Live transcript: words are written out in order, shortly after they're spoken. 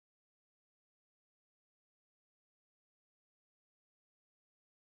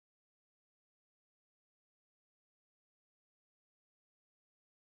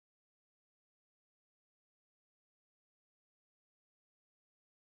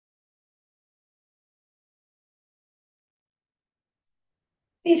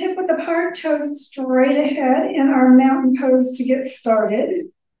Feet hip width apart, toes straight ahead in our mountain pose to get started.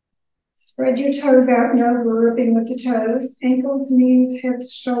 Spread your toes out, no gripping with the toes. Ankles, knees,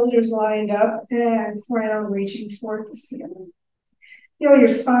 hips, shoulders lined up, and crown reaching toward the ceiling. Feel your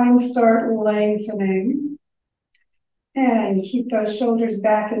spine start lengthening. And keep those shoulders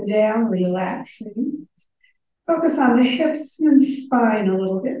back and down, relaxing. Focus on the hips and spine a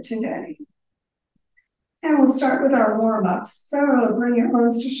little bit today. And we'll start with our warm-ups. So bring your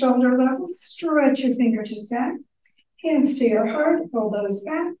arms to shoulder level, stretch your fingertips out, hands to your heart, elbows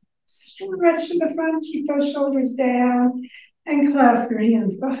back, stretch to the front, keep those shoulders down, and clasp your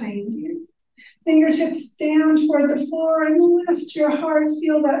hands behind you. Fingertips down toward the floor and lift your heart,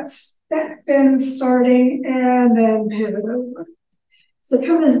 feel that bend starting, and then pivot over. So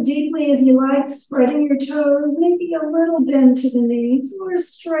come as deeply as you like, spreading your toes, maybe a little bend to the knees, or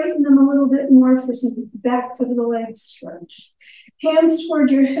straighten them a little bit more for some back of the leg stretch. Hands toward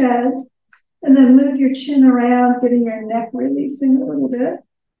your head, and then move your chin around, getting your neck releasing a little bit.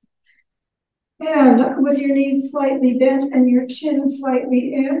 And with your knees slightly bent and your chin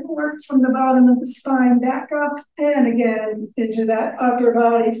slightly in, work from the bottom of the spine back up and again into that upper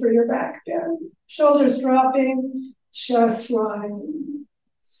body for your back bend. Shoulders dropping, chest rising,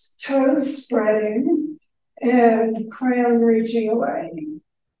 toes spreading, and crown reaching away.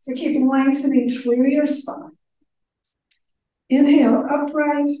 So keep lengthening through your spine. Inhale,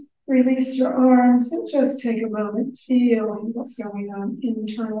 upright, release your arms, and just take a moment feeling what's going on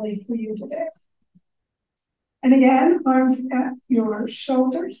internally for you today. And again, arms at your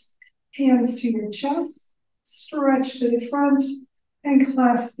shoulders, hands to your chest, stretch to the front, and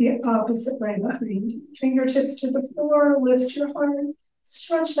clasp the opposite way behind you. Fingertips to the floor, lift your heart,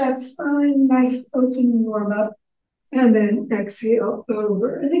 stretch that spine, nice open warm up, and then exhale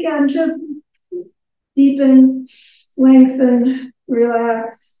over. And again, just deepen, lengthen,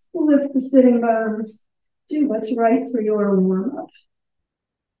 relax, lift the sitting bones, do what's right for your warm up.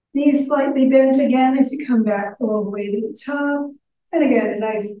 Knees slightly bent again as you come back all the way to the top. And again, a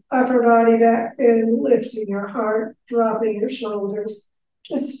nice upper body back bend, lifting your heart, dropping your shoulders.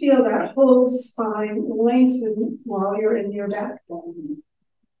 Just feel that whole spine lengthen while you're in your back bend.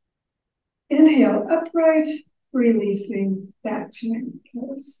 Inhale, upright, releasing back to mountain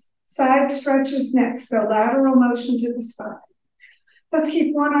pose. Side stretches next, so lateral motion to the spine. Let's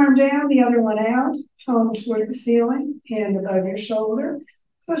keep one arm down, the other one out, palm toward the ceiling, hand above your shoulder.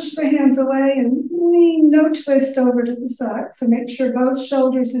 Push the hands away and lean, no twist over to the side. So make sure both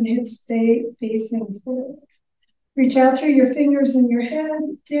shoulders and hips stay facing forward. Reach out through your fingers and your head,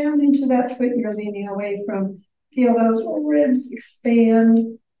 down into that foot you're leaning away from. Feel those ribs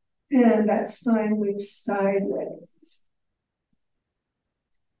expand and that spine moves sideways.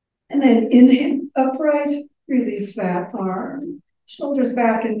 And then inhale, upright, release that arm. Shoulders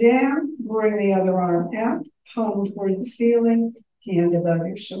back and down, bring the other arm out, palm toward the ceiling, hand above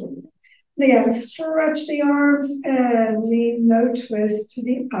your shoulder. And again, stretch the arms and leave no twist to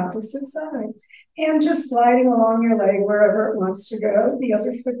the opposite side. And just sliding along your leg wherever it wants to go, the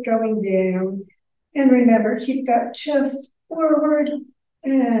other foot going down. And remember, keep that chest forward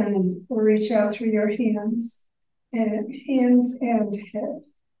and reach out through your hands and head.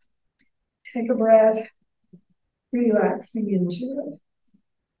 Take a breath, relaxing into it.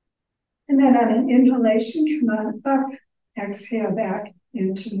 And then on an inhalation, come on up, exhale back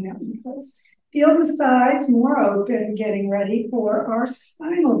into mountain pose. Feel the sides more open, getting ready for our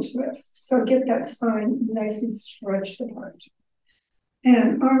spinal twist. So get that spine nice and stretched apart.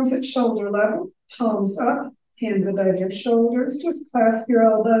 And arms at shoulder level, palms up, hands above your shoulders. Just clasp your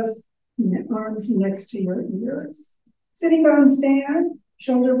elbows and arms next to your ears. Sitting bones down,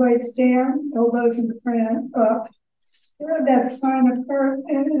 shoulder blades down, elbows and crown up. Spread that spine apart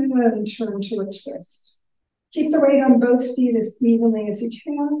and turn to a twist. Keep the weight on both feet as evenly as you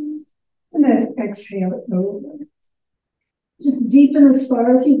can, and then exhale it over. Just deepen as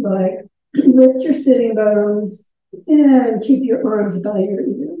far as you'd like. Lift your sitting bones and keep your arms by your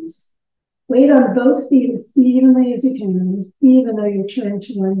ears. Weight on both feet as evenly as you can, even though you're turned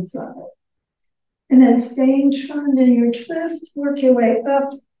to one side. And then staying turned in your twist, work your way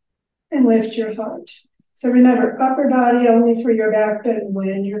up and lift your heart. So remember, upper body only for your back bend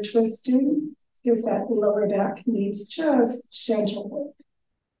when you're twisting, because that lower back needs just gentle work.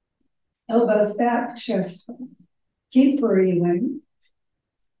 Elbows back, chest up. Keep breathing.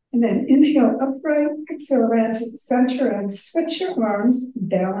 And then inhale upright, exhale around to the center and switch your arms,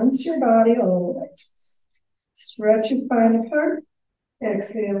 balance your body always. Stretch your spine apart,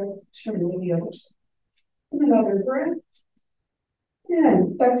 exhale, turn to the other side. Another breath.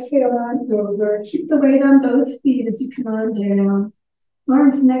 And exhale on over. Keep the weight on both feet as you come on down.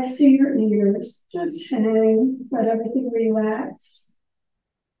 Arms next to your ears. Just hang, let everything relax.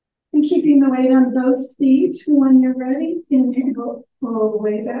 And keeping the weight on both feet when you're ready, inhale all the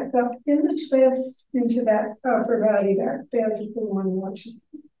way back up in the twist into that upper body back bend for one more time.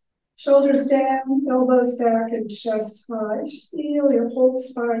 Shoulders down, elbows back, and chest high. Feel your whole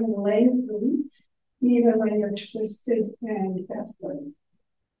spine lengthen, even when you're twisted and backward.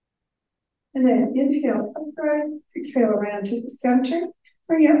 And then inhale upright, exhale around to the center.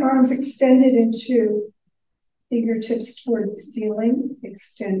 Bring your arms extended into fingertips toward the ceiling,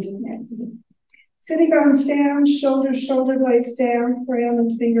 extending it. Sitting bones down, shoulders, shoulder blades down, crown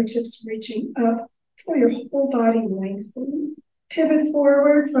and fingertips reaching up. Feel your whole body lengthen. Pivot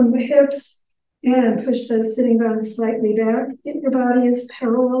forward from the hips and push those sitting bones slightly back. Get your body as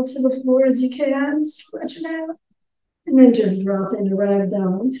parallel to the floor as you can. Stretch it out. And then just drop into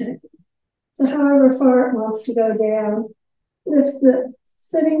ragdoll. So however far it wants to go down, lift the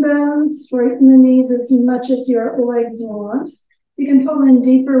sitting bones, straighten the knees as much as your legs want. You can pull in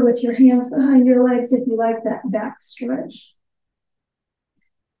deeper with your hands behind your legs if you like that back stretch.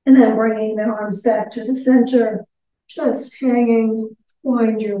 And then bringing the arms back to the center, just hanging,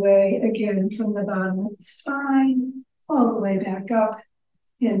 wind your way again from the bottom of the spine, all the way back up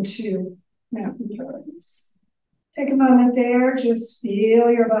into mountain pose. Take a moment there, just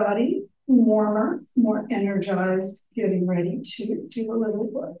feel your body warmer, more energized, getting ready to do a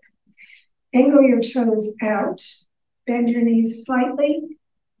little work. Angle your toes out, bend your knees slightly,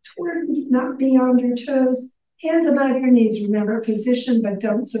 toward, not beyond your toes, hands above your knees. Remember, position, but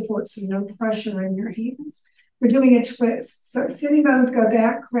don't support, so no pressure in your hands. We're doing a twist. So sitting bones go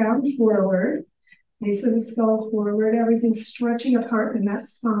back, crown forward, base of the skull forward, everything stretching apart in that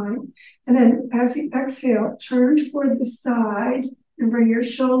spine. And then as you exhale, turn toward the side and bring your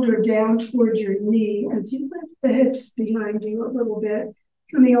shoulder down toward your knee as you lift the hips behind you a little bit,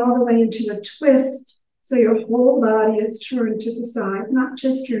 coming all the way into a twist. So your whole body is turned to the side, not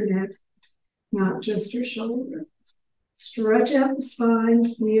just your neck, not just your shoulder. Stretch out the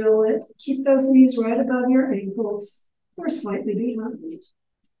spine, feel it. Keep those knees right above your ankles or slightly behind.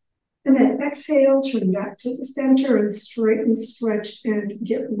 And then exhale, turn back to the center and straighten, stretch, and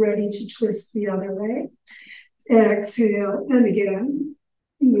get ready to twist the other way. Exhale, and again,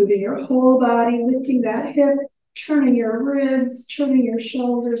 moving your whole body, lifting that hip, turning your ribs, turning your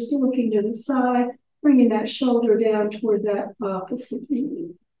shoulders, looking to the side, bringing that shoulder down toward that opposite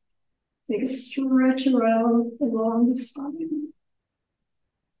knee. Take a stretch around along the spine.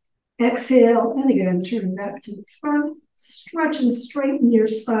 Exhale, and again, turn back to the front. Stretch and straighten your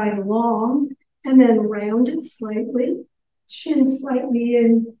spine long, and then round it slightly. Chin slightly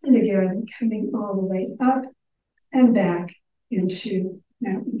in, and again, coming all the way up and back into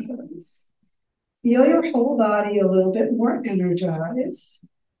mountain pose. Feel your whole body a little bit more energized.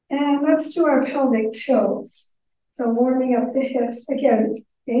 And let's do our pelvic tilts. So warming up the hips. Again,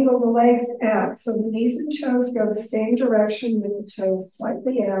 angle the legs out so the knees and toes go the same direction with the toes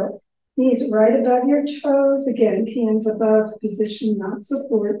slightly out. Knees right above your toes. Again, hands above, position, not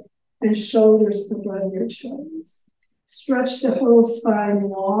support, and shoulders above your toes. Stretch the whole spine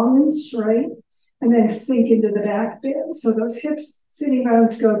long and straight, and then sink into the back bend. So those hips, sitting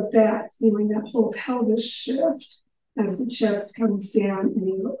bones go back, feeling that whole pelvis shift as the chest comes down and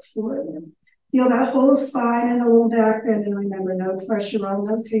you look forward. Feel that whole spine and a little back bend, and remember, no pressure on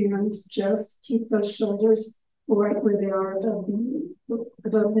those hands. Just keep those shoulders right where they are above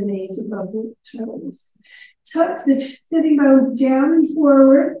the knees, above the toes. Tuck the sitting bones down and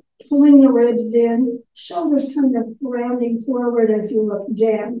forward, pulling the ribs in, shoulders kind of rounding forward as you look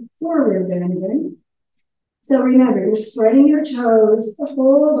down, forward bending. So remember, you're spreading your toes, the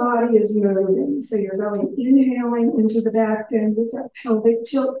whole body is moving. So you're going inhaling into the back bend with that pelvic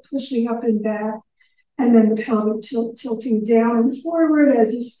tilt pushing up and back, and then the pelvic tilt tilting down and forward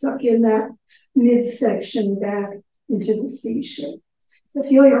as you suck in that midsection back into the C shape. So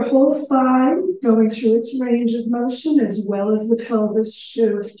feel your whole spine going through its range of motion as well as the pelvis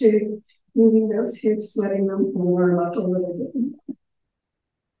shifting, moving those hips, letting them warm up a little bit.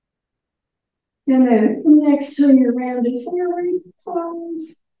 And then next time you're rounded forward,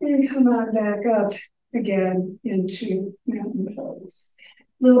 pause, and come on back up again into mountain pose.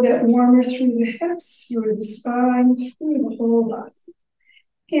 A little bit warmer through the hips, through the spine, through the whole body.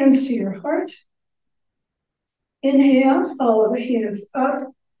 Hands to your heart. Inhale, follow the hands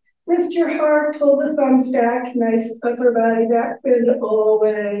up. Lift your heart, pull the thumbs back, nice upper body back bend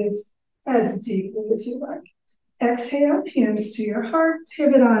always as deeply as you like. Exhale, hands to your heart,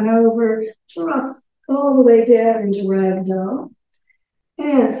 pivot on over, drop all the way down into ragdoll.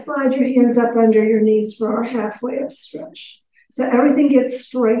 And slide your hands up under your knees for our halfway up stretch. So everything gets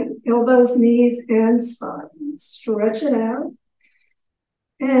straight, elbows, knees, and spine. Stretch it out.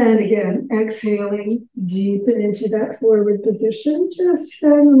 And again, exhaling, deepen into that forward position. Just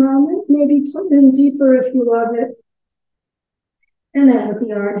hang a moment, maybe put in deeper if you love it. And then with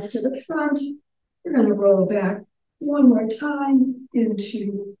the arms to the front, we're going to roll back one more time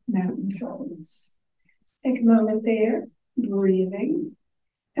into mountain pose. Take a moment there, breathing.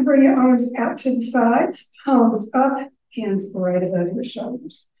 And bring your arms out to the sides, palms up, hands right above your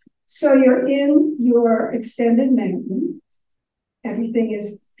shoulders. So you're in your extended mountain. Everything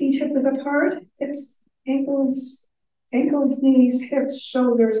is feet hip width apart, hips, ankles, knees, hips,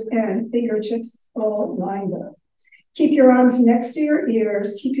 shoulders, and fingertips all lined up. Keep your arms next to your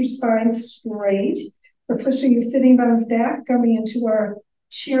ears. Keep your spine straight. We're pushing the sitting bones back, going into our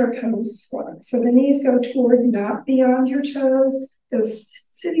chair pose squat. So the knees go toward, not beyond your toes. Those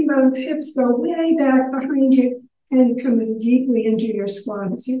sitting bones, hips go way back behind you and come as deeply into your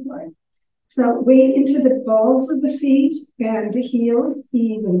squat as you'd like. So weight into the balls of the feet and the heels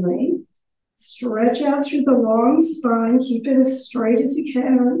evenly. Stretch out through the long spine. Keep it as straight as you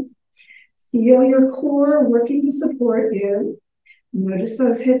can. Feel your core working to support you. Notice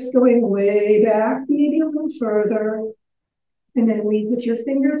those hips going way back, maybe a little further. And then lead with your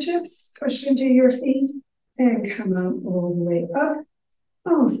fingertips, push into your feet, and come up all the way up,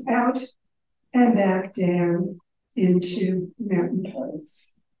 palms out, and back down into mountain pose.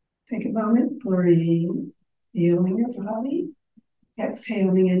 Take a moment, breathe, feeling your body,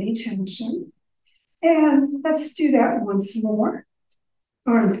 exhaling any tension. And let's do that once more.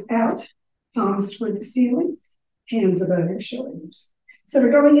 Arms out, palms toward the ceiling, hands above your shoulders. So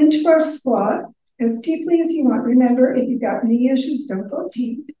we're going into our squat as deeply as you want. Remember, if you've got knee issues, don't go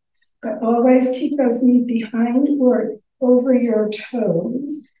deep, but always keep those knees behind or over your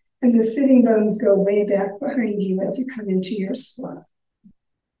toes, and the sitting bones go way back behind you as you come into your squat.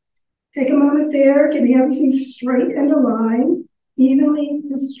 Take a moment there, getting everything straight and aligned, evenly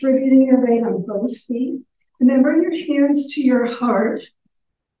distributing your weight on both feet, and then bring your hands to your heart,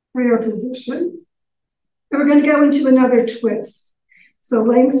 prayer position. And we're going to go into another twist. So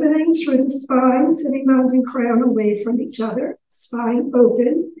lengthening through the spine, sitting bones and crown away from each other, spine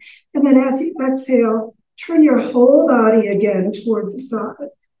open. And then as you exhale, turn your whole body again toward the side.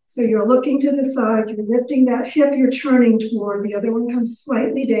 So you're looking to the side, you're lifting that hip, you're turning toward, the other one comes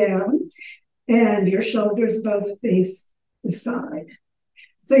slightly down, and your shoulders both face the side.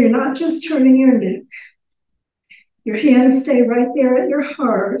 So you're not just turning your neck. Your hands stay right there at your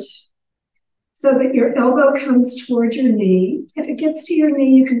heart, so that your elbow comes toward your knee. If it gets to your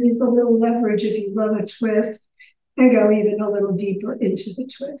knee, you can use a little leverage if you love a twist and go even a little deeper into the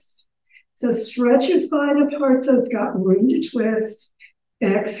twist. So stretch your spine apart so it's got room to twist.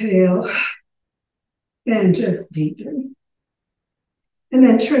 Exhale and just deepen. And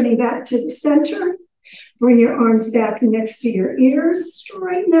then turning back to the center, bring your arms back next to your ears,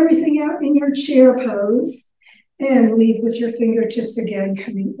 straighten everything out in your chair pose, and lead with your fingertips again,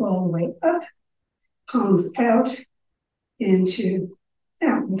 coming all the way up. Palms out into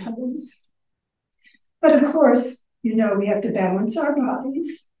mountain pose. But of course, you know we have to balance our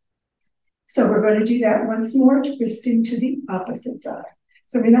bodies. So we're going to do that once more, twisting to the opposite side.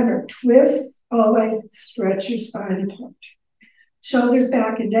 So remember, twists, always stretch your spine apart. Shoulders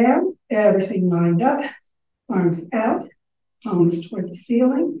back and down, everything lined up. Arms out, palms toward the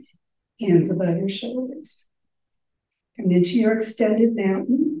ceiling, hands above your shoulders. Come into your extended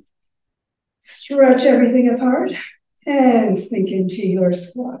mountain. Stretch everything apart and sink into your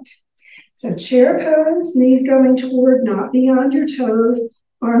squat. So chair pose, knees going toward, not beyond your toes,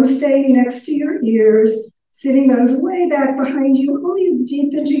 arms staying next to your ears, sitting bones way back behind you, only as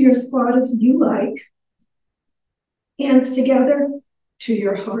deep into your squat as you like. Hands together to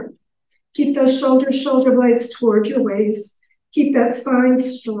your heart. Keep those shoulder blades toward your waist. Keep that spine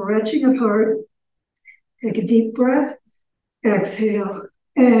stretching apart. Take a deep breath. Exhale.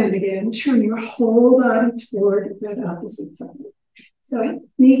 And again, turn your whole body toward that opposite side. So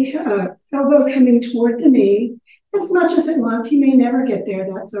knee, elbow coming toward the knee as much as it wants. You may never get there.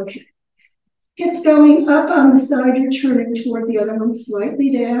 That's okay. Hip going up on the side. You're turning toward the other one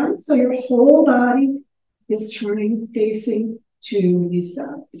slightly down. So your whole body is turning, facing to the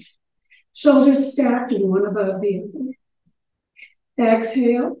side. Shoulders stacked and one above the other.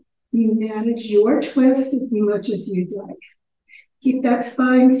 Exhale. You manage your twist as much as you'd like. Keep that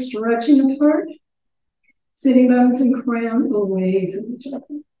spine stretching apart. Sitting bones and crown away from each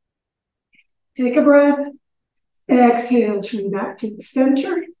other. Take a breath. Exhale, turn back to the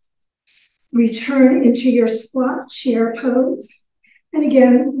center. Return into your squat chair pose. And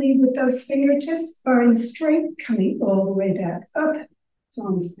again, lead with those fingertips, spine straight, coming all the way back up,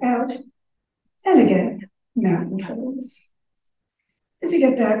 palms out. And again, mountain pose. As you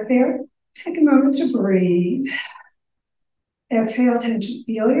get back there, take a moment to breathe. Exhale, tension.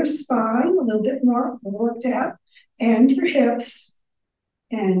 Feel your spine a little bit more worked out, and your hips,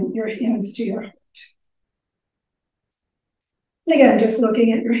 and your hands to your heart. And again, just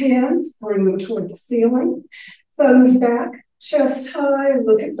looking at your hands, bring them toward the ceiling. Thumbs back, chest high,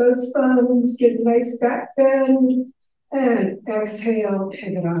 look at those thumbs, get a nice back bend, and exhale,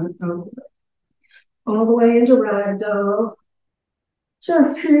 pivot on over. All the way into ragdoll.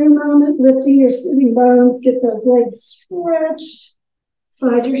 Just hang a moment, lifting your sitting bones, get those legs stretched.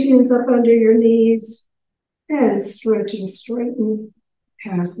 Slide your hands up under your knees and stretch and straighten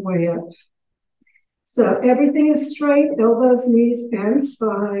halfway up. So everything is straight, elbows, knees, and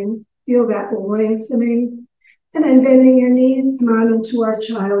spine. Feel that lengthening. And then bending your knees, come on into our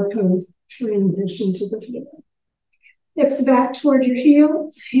child pose. Transition to the floor. Hips back toward your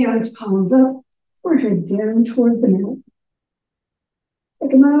heels, hands palms up, forehead down toward the mat.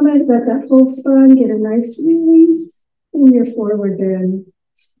 Take a moment, let that whole spine get a nice release in your forward bend.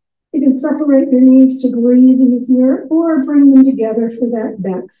 You can separate your knees to breathe easier or bring them together for that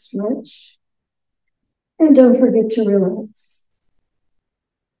back stretch. And don't forget to relax.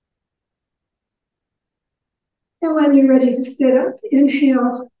 And when you're ready to sit up,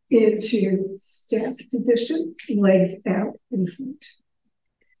 inhale into step position, legs out in front.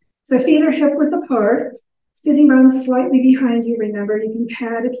 So feet are hip width apart, sitting bones slightly behind you. Remember, you can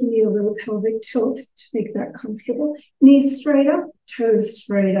pad if you need a little pelvic tilt to make that comfortable. Knees straight up, toes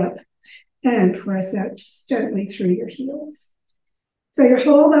straight up, and press out just gently through your heels. So your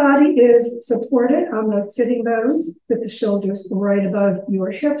whole body is supported on those sitting bones with the shoulders right above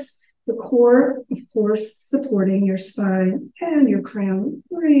your hips. The core, of course, supporting your spine and your crown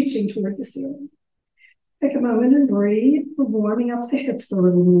reaching toward the ceiling. Take a moment and breathe. We're warming up the hips a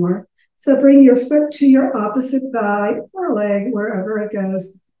little more. So bring your foot to your opposite thigh or leg, wherever it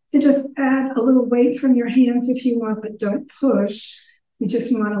goes. And just add a little weight from your hands if you want, but don't push. You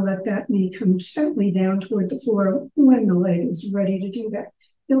just want to let that knee come gently down toward the floor when the leg is ready to do that.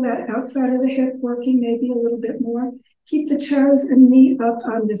 Feel that outside of the hip working maybe a little bit more. Keep the toes and knee up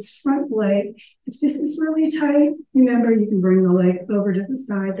on this front leg. If this is really tight, remember you can bring the leg over to the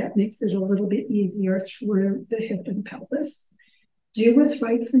side. That makes it a little bit easier through the hip and pelvis. Do what's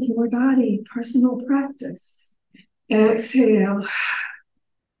right for your body, personal practice. Exhale.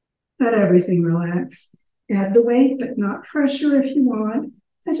 Let everything relax. Add the weight, but not pressure if you want.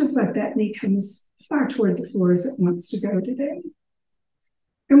 And just let that knee come as far toward the floor as it wants to go today.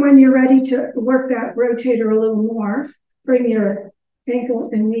 And when you're ready to work that rotator a little more, bring your ankle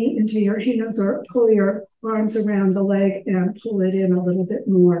and knee into your hands or pull your arms around the leg and pull it in a little bit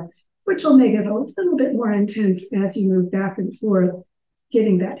more, which will make it a little bit more intense as you move back and forth,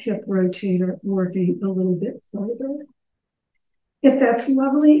 getting that hip rotator working a little bit further. If that's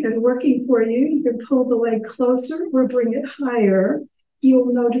lovely and working for you, you can pull the leg closer or bring it higher.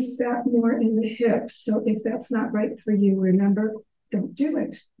 You'll notice that more in the hips. So if that's not right for you, remember, don't do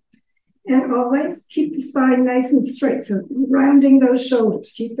it. And always keep the spine nice and straight. So rounding those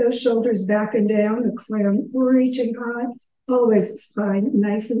shoulders, keep those shoulders back and down, the crown reaching high. Always the spine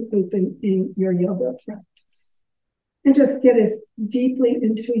nice and open in your yoga practice. And just get as deeply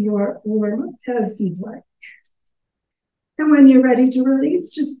into your warm-up as you'd like. And when you're ready to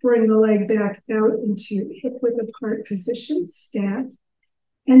release, just bring the leg back out into hip width apart position, stand.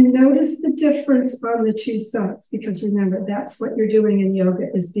 And notice the difference on the two sides, because remember, that's what you're doing in yoga,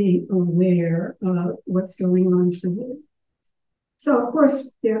 is being aware of what's going on for you. So of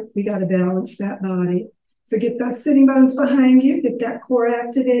course, yeah, we got to balance that body. So get those sitting bones behind you, get that core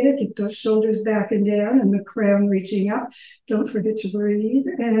activated, get those shoulders back and down and the crown reaching up. Don't forget to breathe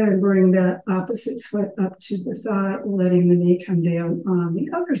and bring that opposite foot up to the thigh, letting the knee come down on the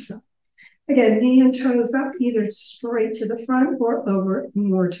other side. Again, knee and toes up, either straight to the front or over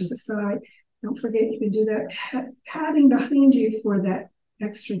more to the side. Don't forget you can do that padding behind you for that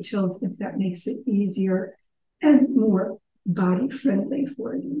extra tilt if that makes it easier and more body friendly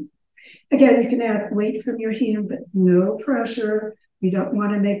for you. Again, you can add weight from your hand, but no pressure. We don't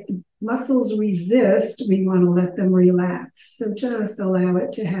want to make the muscles resist. We want to let them relax. So just allow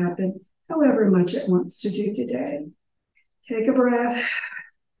it to happen however much it wants to do today. Take a breath.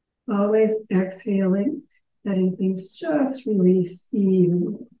 Always exhaling, letting things just release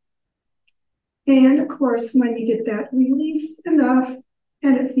evenly. And of course, when you get that release enough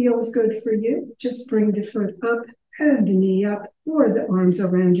and it feels good for you, just bring the foot up and the knee up or the arms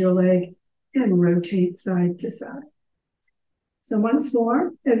around your leg and rotate side to side. So once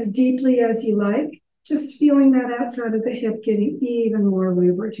more, as deeply as you like, just feeling that outside of the hip getting even more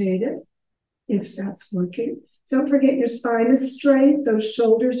lubricated, if that's working. Don't forget your spine is straight. Those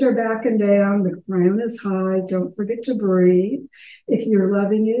shoulders are back and down. The crown is high. Don't forget to breathe. If you're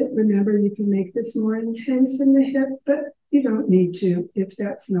loving it, remember you can make this more intense in the hip, but you don't need to if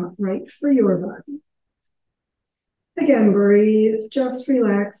that's not right for your body. Again, breathe, just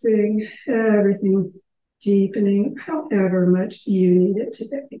relaxing, everything deepening, however much you need it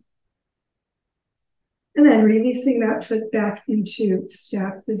today. And then releasing that foot back into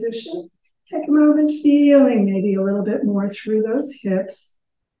staff position. Take a moment, feeling maybe a little bit more through those hips.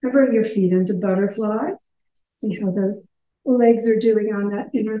 And bring your feet into butterfly. See how those legs are doing on that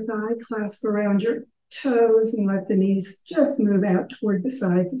inner thigh. Clasp around your toes and let the knees just move out toward the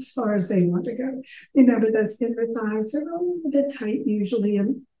sides as far as they want to go. Remember, those inner thighs are a little bit tight usually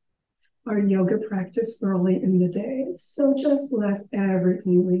in our yoga practice early in the day. So just let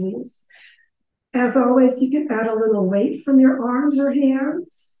everything release. As always, you can add a little weight from your arms or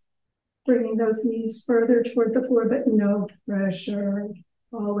hands, bringing those knees further toward the floor, but no pressure.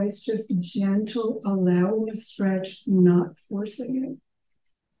 Always just gentle, allowing the stretch, not forcing it.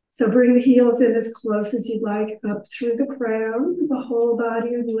 So bring the heels in as close as you'd like, up through the crown, the whole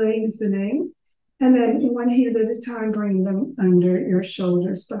body lengthening. And then one hand at a time, bring them under your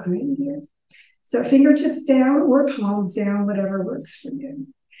shoulders behind you. So fingertips down or palms down, whatever works for you.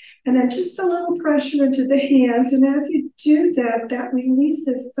 And then just a little pressure into the hands. And as you do that, that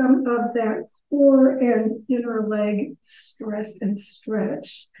releases some of that core and inner leg stress and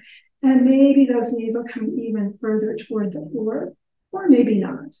stretch. And maybe those knees will come even further toward the floor, or maybe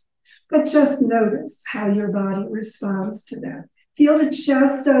not. But just notice how your body responds to that. Feel the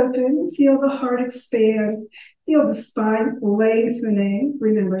chest open, feel the heart expand, feel the spine lengthening.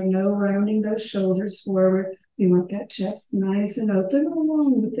 Remember, no rounding those shoulders forward. We want that chest nice and open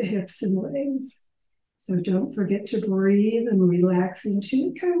along with the hips and legs. So don't forget to breathe and relax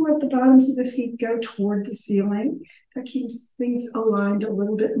into it. Kind of let the bottoms of the feet go toward the ceiling. That keeps things aligned a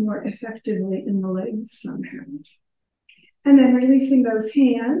little bit more effectively in the legs somehow. And then releasing those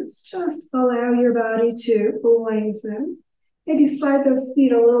hands, just allow your body to lengthen. Maybe slide those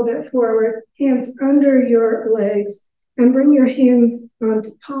feet a little bit forward, hands under your legs, and bring your hands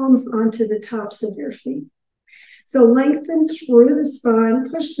onto palms onto the tops of your feet. So lengthen through the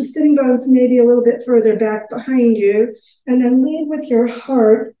spine, push the sitting bones maybe a little bit further back behind you, and then lead with your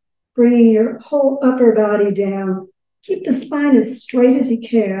heart, bringing your whole upper body down. Keep the spine as straight as you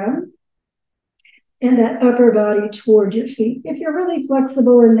can, and that upper body toward your feet. If you're really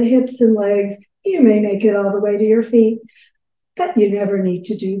flexible in the hips and legs, you may make it all the way to your feet, but you never need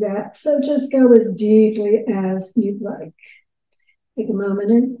to do that. So just go as deeply as you'd like. Take a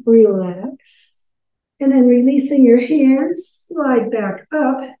moment and relax. And then releasing your hands, slide back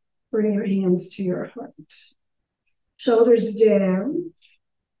up, bring your hands to your heart. Shoulders down,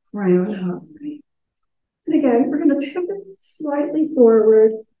 crown high. And again, we're going to pivot slightly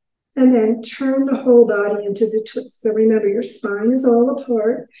forward and then turn the whole body into the twist. So remember, your spine is all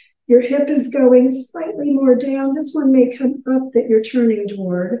apart. Your hip is going slightly more down. This one may come up that you're turning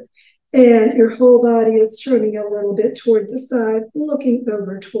toward. And your whole body is turning a little bit toward the side, looking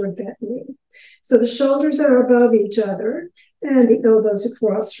over toward that knee. So the shoulders are above each other and the elbows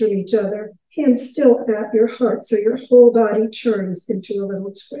across from each other, hands still at your heart. So your whole body turns into a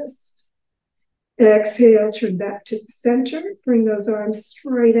little twist. Exhale, turn back to the center. Bring those arms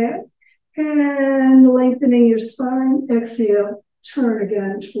straight out and lengthening your spine. Exhale, turn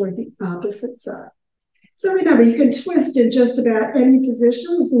again toward the opposite side. So remember, you can twist in just about any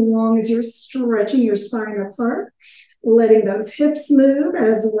position as long as you're stretching your spine apart, letting those hips move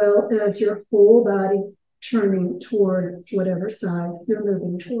as well as your whole body turning toward whatever side you're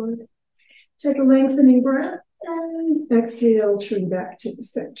moving toward. Take a lengthening breath and exhale, turn back to the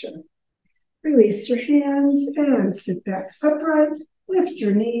center. Release your hands and sit back upright. Lift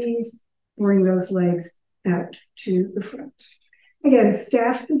your knees, bring those legs out to the front. Again,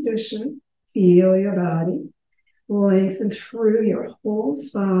 staff position. Feel your body. Lengthen through your whole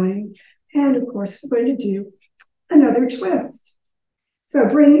spine. And of course, we're going to do another twist. So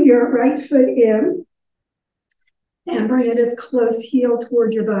bring your right foot in and bring it as close heel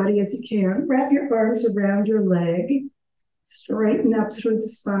toward your body as you can. Wrap your arms around your leg. Straighten up through the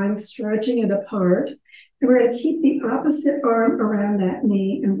spine, stretching it apart. And we're going to keep the opposite arm around that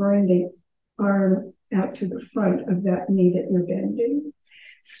knee and bring the arm out to the front of that knee that you're bending.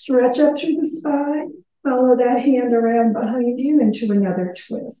 Stretch up through the spine. Follow that hand around behind you into another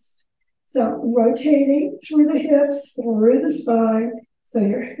twist. So rotating through the hips, through the spine. So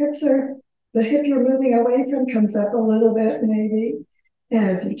your hips are the hip you're moving away from comes up a little bit, maybe,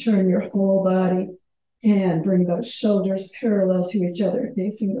 as you turn your whole body and bring those shoulders parallel to each other,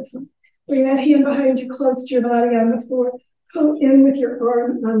 facing the front. Bring that hand behind you, close to your body on the floor. Pull in with your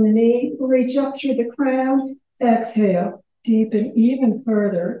arm on the knee. Reach up through the crown. Exhale. Deepen even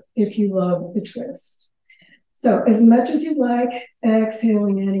further if you love the twist. So as much as you like,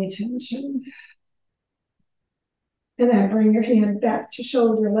 exhaling any tension. And then bring your hand back to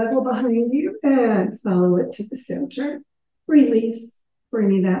shoulder level behind you and follow it to the center. Release,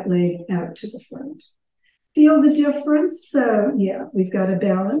 bringing that leg out to the front. Feel the difference? So yeah, we've got a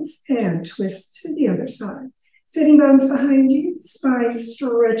balance and twist to the other side. Sitting bones behind you, spine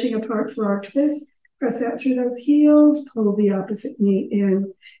stretching apart for our twist. Press out through those heels, pull the opposite knee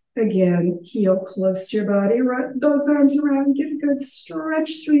in. Again, heel close to your body, wrap both arms around, get a good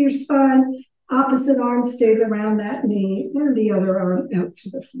stretch through your spine. Opposite arm stays around that knee and the other arm out to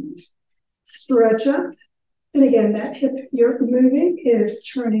the front. Stretch up. And again, that hip you're moving is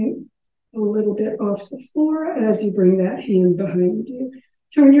turning a little bit off the floor as you bring that hand behind you.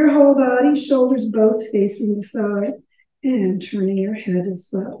 Turn your whole body, shoulders both facing the side, and turning your head as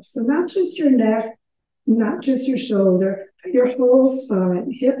well. So not just your neck, not just your shoulder, but your whole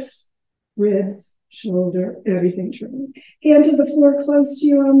spine, hips, ribs, shoulder, everything turning. Hand to the floor, close to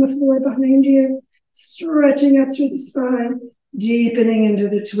you on the floor behind you, stretching up through the spine, deepening into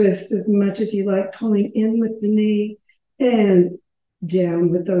the twist as much as you like, pulling in with the knee and down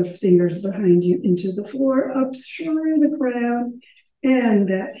with those fingers behind you into the floor, up through the crown, and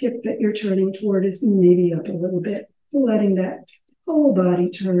that hip that you're turning toward is maybe up a little bit, letting that whole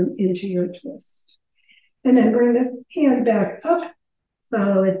body turn into your twist. And then bring the hand back up,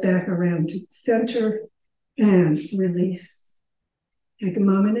 follow it back around to the center, and release. Take a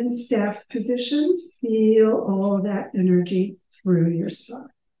moment in staff position, feel all of that energy through your spine.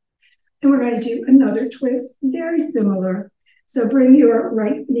 And we're going to do another twist, very similar. So bring your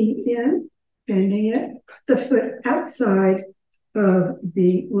right knee in, bending it, put the foot outside of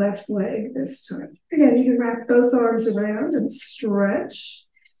the left leg this time. Again, you can wrap both arms around and stretch.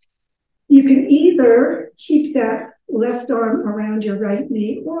 You can either keep that left arm around your right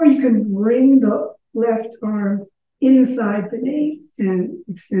knee, or you can bring the left arm inside the knee and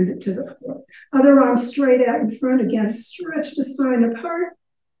extend it to the floor. Other arm straight out in front. Again, stretch the spine apart.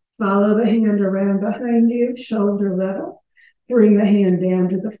 Follow the hand around behind you, shoulder level. Bring the hand down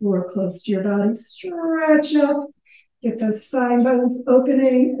to the floor, close to your body. Stretch up. Get those spine bones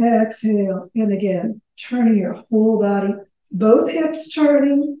opening. Exhale. And again, turning your whole body. Both hips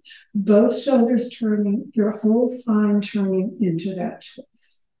turning, both shoulders turning, your whole spine turning into that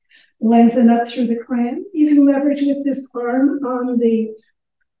twist. Lengthen up through the crown. You can leverage with this arm on the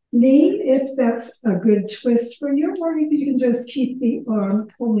knee if that's a good twist for you, or you can just keep the arm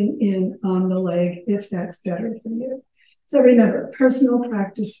pulling in on the leg if that's better for you. So remember, personal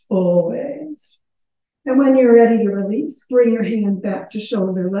practice always. And when you're ready to release, bring your hand back to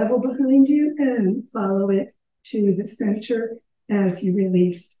shoulder level behind you and follow it to the center as you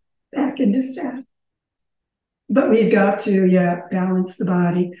release back into staff. But we've got to, balance the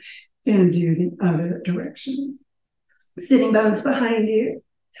body and do the other direction. Sitting bones behind you,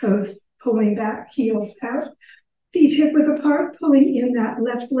 toes pulling back, heels out, feet hip width apart, pulling in that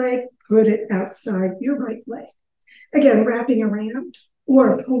left leg, put it outside your right leg. Again, wrapping around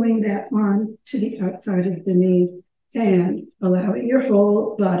or pulling that arm to the outside of the knee and allowing your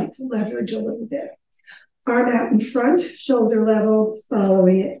whole body to leverage a little bit. Arm out in front, shoulder level,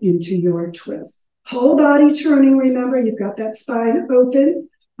 following it into your twist. Whole body turning, remember, you've got that spine open,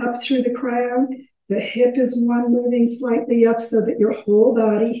 up through the crown. The hip is one moving slightly up so that your whole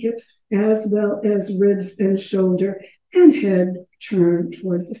body, hips as well as ribs and shoulder and head turn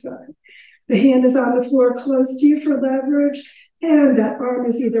toward the side. The hand is on the floor close to you for leverage, and that arm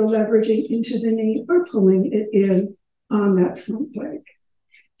is either leveraging into the knee or pulling it in on that front leg.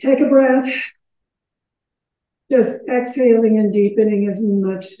 Take a breath. Just exhaling and deepening as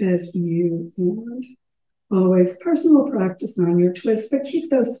much as you want. Always personal practice on your twist, but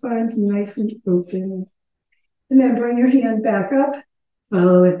keep those spines nice and open. And then bring your hand back up,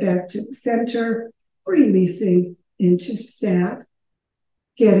 follow it back to the center, releasing into staff,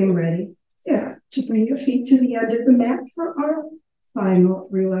 getting ready, to bring your feet to the end of the mat for our final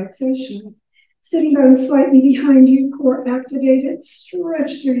relaxation. Sitting bones slightly behind you, core activated,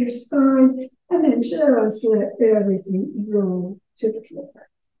 stretch through your spine, and then just let everything roll to the floor.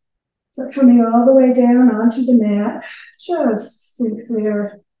 So coming all the way down onto the mat, just sink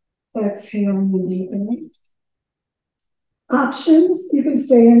there, exhaling and deepening. Options, you can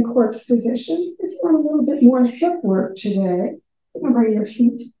stay in corpse position. If you want a little bit more hip work today, you can bring your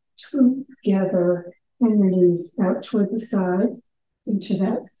feet together, and your knees out toward the side into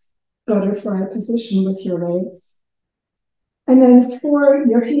that butterfly position with your legs. And then for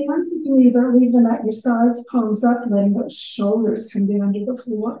your hands, you can either leave them at your sides, palms up, letting those shoulders come down to the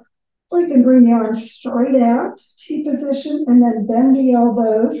floor. Or you can bring the arms straight out, T position, and then bend the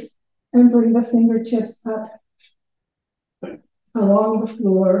elbows and bring the fingertips up along the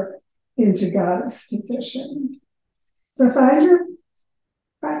floor into goddess position. So find your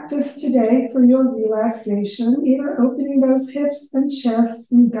practice today for your relaxation, either opening those hips and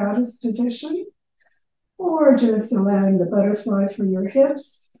chest in goddess position, or just allowing the butterfly for your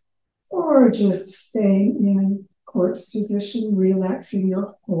hips, or just staying in corpse position, relaxing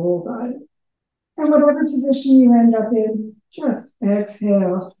your whole body. And whatever position you end up in, just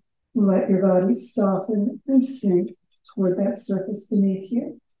exhale, let your body soften and sink toward that surface beneath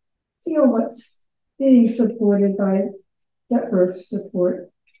you. Feel what's being supported by the earth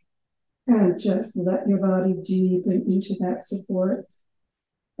support, and just let your body deepen into that support.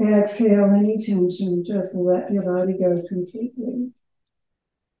 Exhale any tension, just let your body go completely.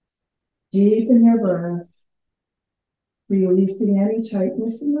 Deepen your breath, releasing any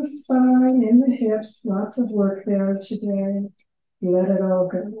tightness in the spine, in the hips, lots of work there today. Let it all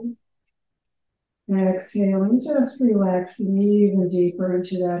go. Exhaling, just relaxing even deeper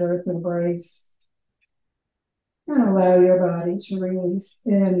into that earth embrace. And allow your body to release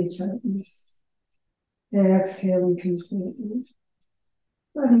any tightness. Exhaling completely.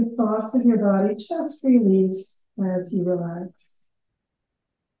 Letting thoughts of your body just release as you relax.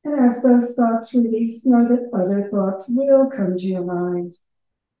 And as those thoughts release, know that other thoughts will come to your mind.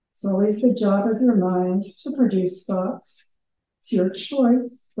 It's always the job of your mind to produce thoughts. It's your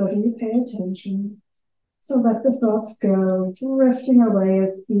choice whether you pay attention. So let the thoughts go, drifting away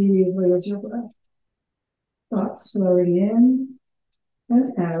as easily as your breath. Thoughts flowing in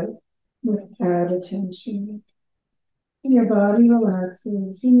and out without attention. And your body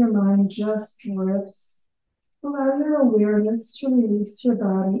relaxes and your mind just drifts. Allow your awareness to release your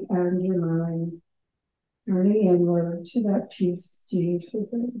body and your mind, turning inward to that peace deep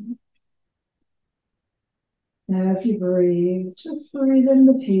within. As you breathe, just breathe in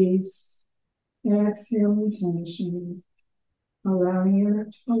the peace, exhaling tension, allowing your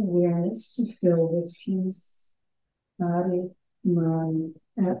awareness to fill with peace, body, mind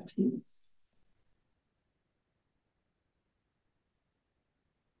at peace.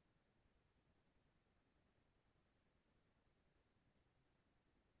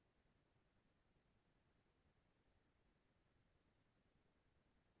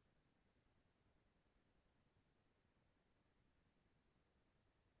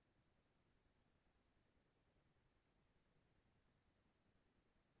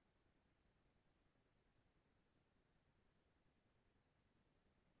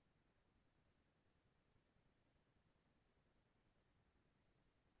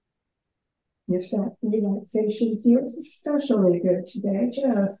 If that relaxation feels especially good today,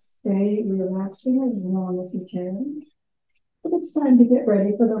 just stay relaxing as long as you can. If it's time to get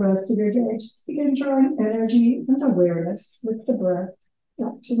ready for the rest of your day, just begin drawing energy and awareness with the breath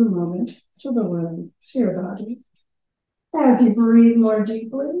back to the moment, to the room, to your body. As you breathe more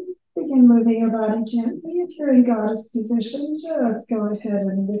deeply, begin moving your body gently. If you're in goddess position, just go ahead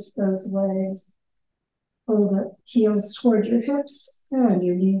and lift those legs. Pull the heels toward your hips and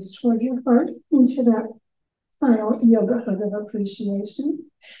your knees toward your heart into that final yoga hug of appreciation.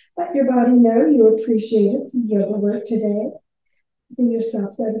 Let your body know you appreciate its yoga work today. Give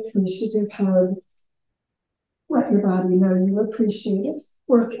yourself that appreciative hug. Let your body know you appreciate its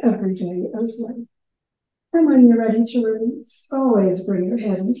work every day as well. And when you're ready to release, always bring your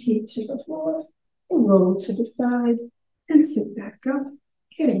head and feet to the floor and roll to the side and sit back up,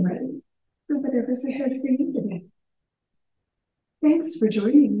 getting ready for whatever's ahead for you today. Thanks for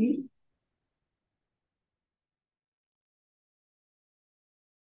joining me.